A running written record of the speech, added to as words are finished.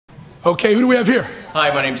Okay, who do we have here?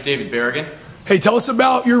 Hi, my name's David Berrigan. Hey, tell us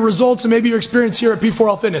about your results and maybe your experience here at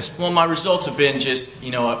P4L Fitness. Well, my results have been just,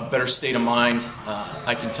 a better state of mind.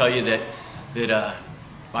 I can tell you that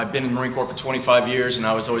I've been in the Marine Corps for 25 years, and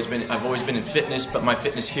I've always been in fitness, but my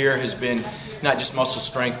fitness here has been not just muscle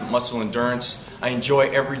strength, but muscle endurance. I enjoy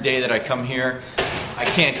every day that I come here. I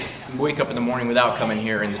can't wake up in the morning without coming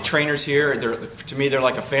here, and the trainers here, to me, they're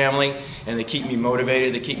like a family, and they keep me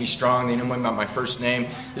motivated, they keep me strong, they know me by my first name.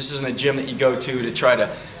 This isn't a gym that you go to try to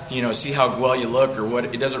see how well you look or what.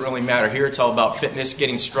 It doesn't really matter. Here it's all about fitness,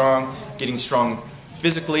 getting strong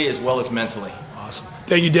physically as well as mentally. Awesome.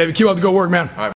 Thank you, David. Keep up the good work, man. All right.